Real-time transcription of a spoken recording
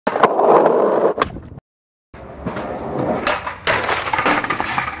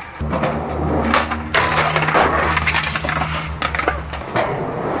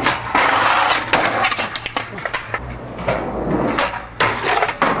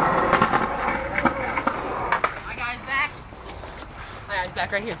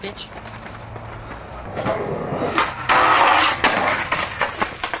back right here, bitch.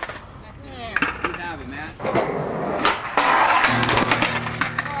 That's it. You have it, man.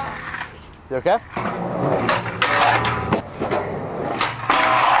 You okay?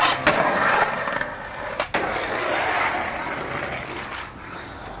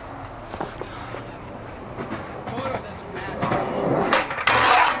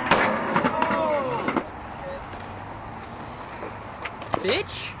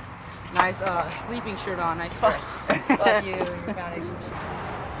 Bitch. Nice sleeping shirt on. Nice dress. Fuck you. Your foundation.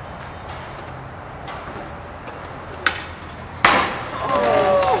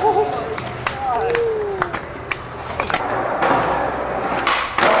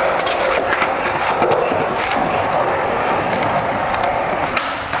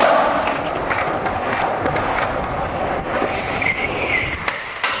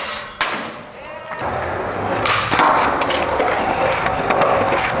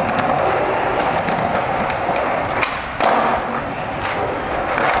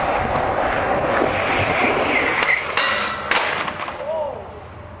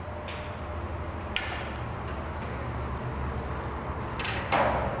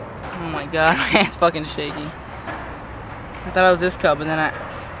 Oh my god, my hand's fucking shaky. I thought I was this cup, but then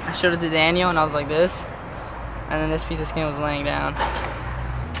I showed it to Daniel and I was like this. And then this piece of skin was laying down.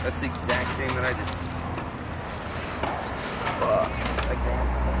 That's the exact same that I did. Fuck. Like that.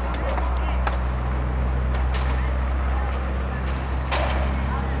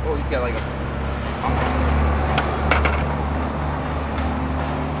 Oh, he's got like a...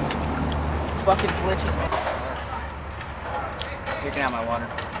 Fucking glitches. You can have my water.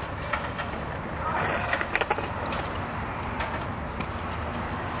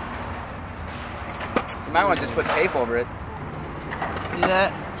 You might want to just put tape over it. Do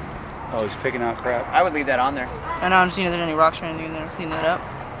that? Oh, he's picking out crap. I would leave that on there. I know, I'm just seeing if there's any rocks or anything in there. Clean that up.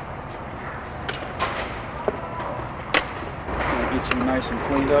 Gonna get you nice and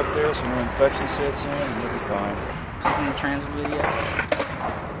cleaned up there so no infection sets in and you'll be fine. Just in the TransWorld video.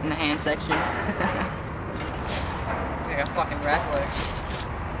 In the hand section. Like a fucking wrestler.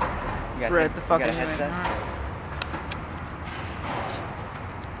 We're at the fucking headset.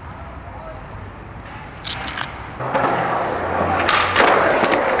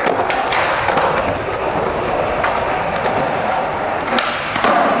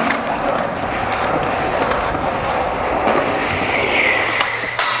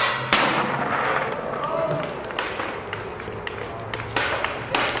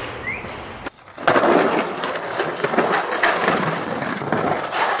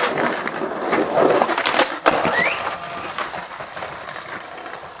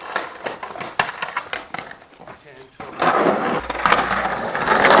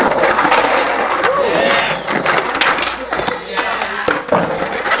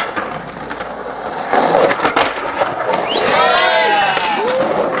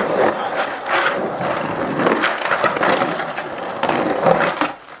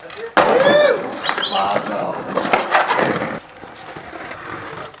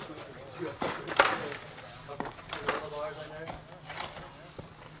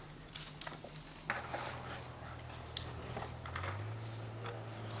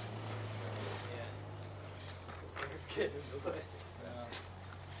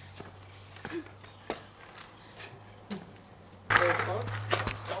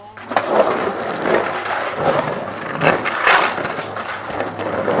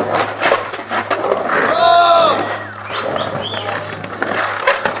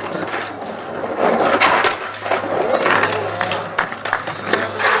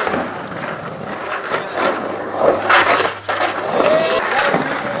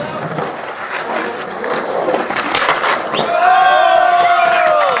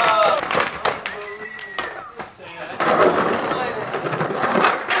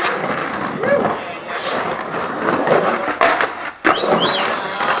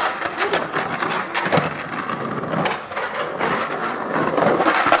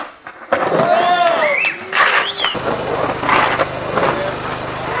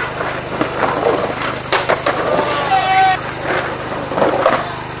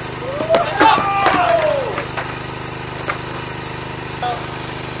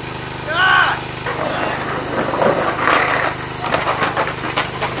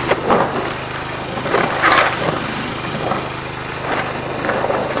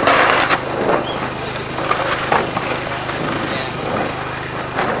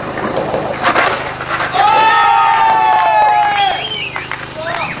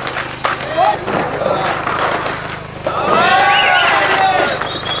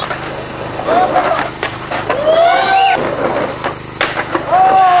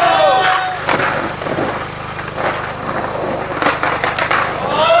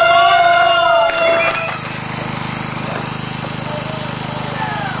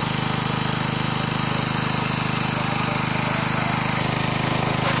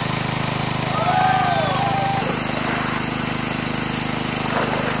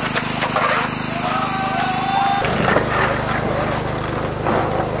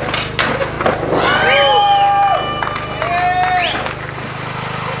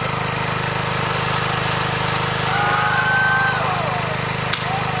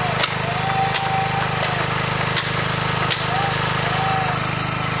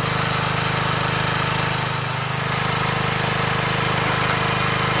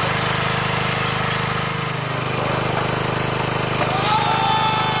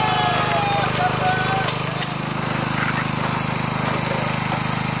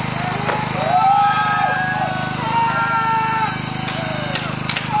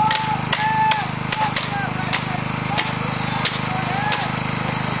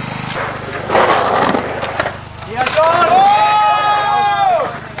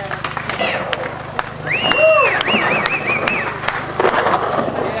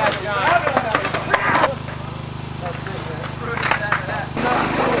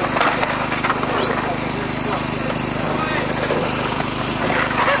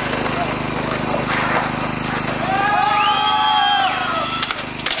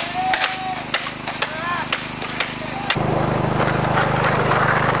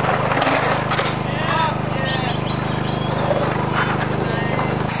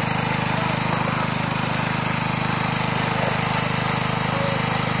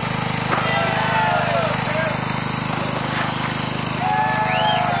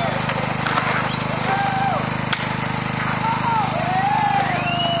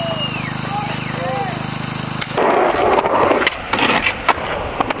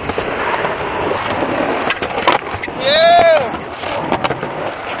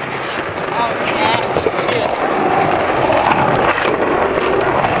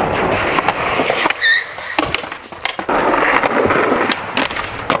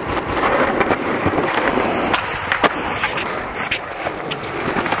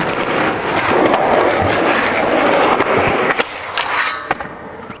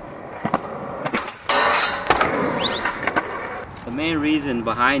 main reason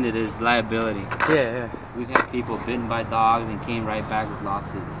behind it is liability. Yeah. We've had people bitten by dogs and came right back with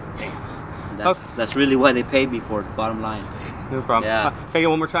lawsuits. That's really what they paid me for, bottom line. No problem. Yeah. Can I get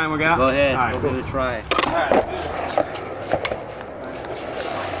one more try and we'll get out? Go ahead. All right, We'll give it a try.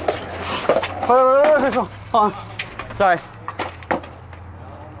 Hold on. Sorry.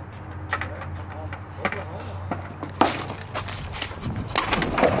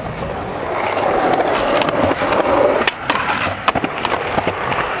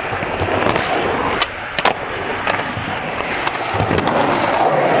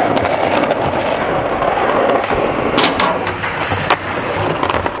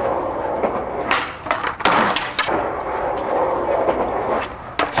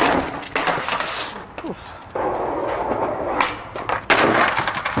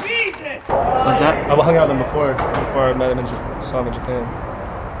 I hung out with them before I met him saw him in Japan.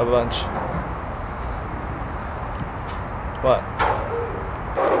 A bunch. What?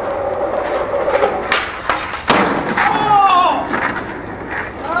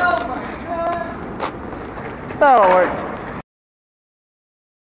 Oh my God! That'll work.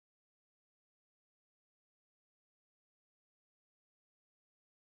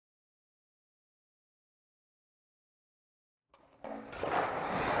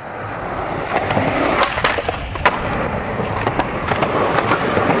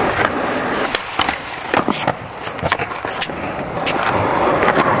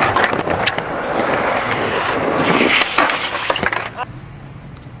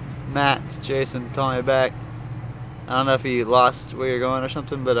 Matt, it's Jason calling you back. I don't know if you lost where you're going or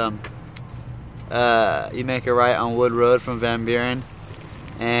something, but you make a right on Wood Road from Van Buren,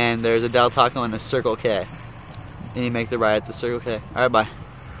 and there's a Del Taco and a Circle K. And you make the right at the Circle K. Alright, bye.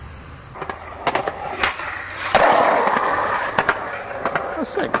 Oh,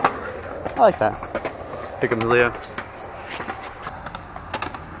 sick. I like that. Here comes Leo.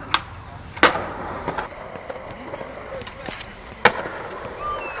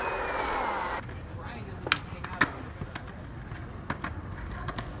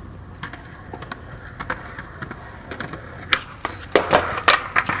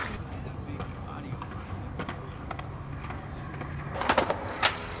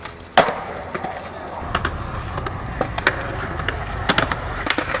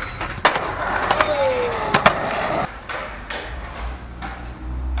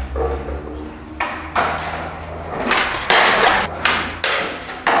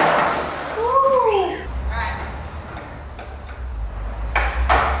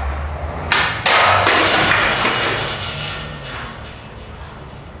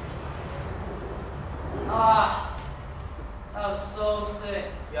 That was so sick.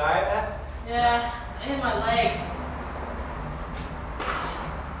 You alright, Matt? Yeah, I hit my leg.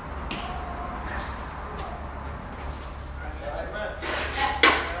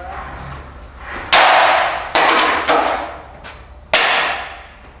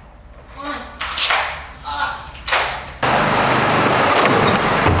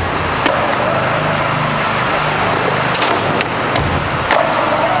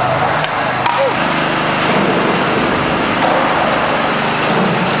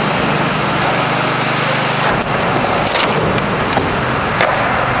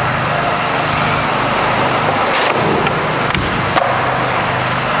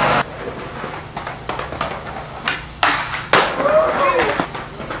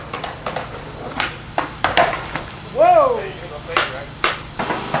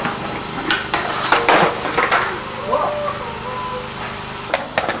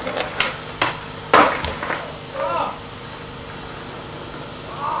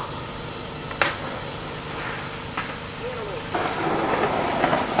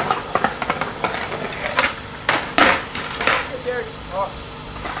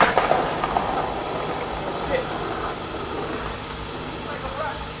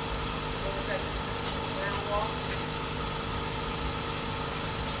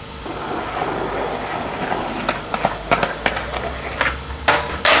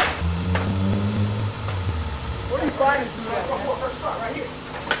 What do you find is doing that? First shot, right here.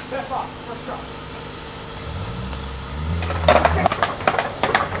 Step up, first shot.